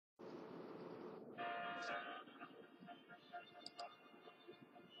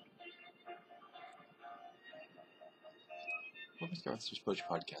Welcome to Scott Ransopher's Poetry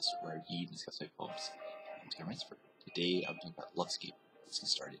Podcast, where I read and discuss my poems. I'm Scott Ransopher. Today I'm talking about Lovescape. Let's get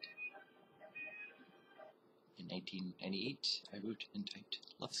started. In 1998, I wrote and typed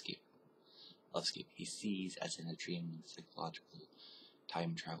Lovescape. Lovescape he sees as in a dream, psychological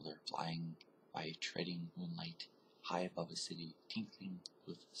time traveler flying by treading moonlight, high above a city, tinkling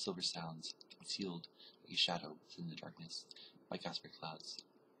with silver sounds, concealed like a shadow within the darkness by gossamer clouds,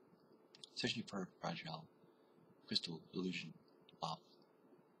 searching for a fragile crystal illusion, love.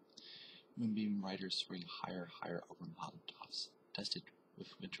 Moonbeam riders soaring higher over mountain tops, dusted with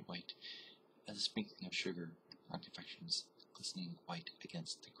winter white, as a sprinkling of sugar on confections, glistening white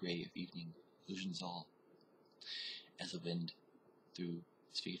against the grey of evening, illusions all. As the wind through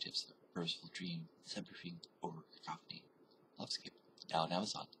its fugitives, a purposeful dream, soundproofing over cacophony. Lovescape. Now on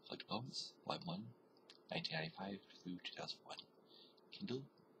Amazon. Collected Poems, Volume 1, 1995 through 2001. Kindle,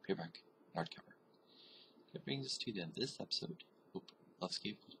 paperback, and hardcover. That brings us to the end of this episode. Hope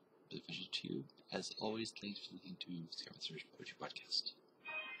Lovescape was beneficial to you. As always, thanks for listening to Scott Ransopher's Poetry Podcast.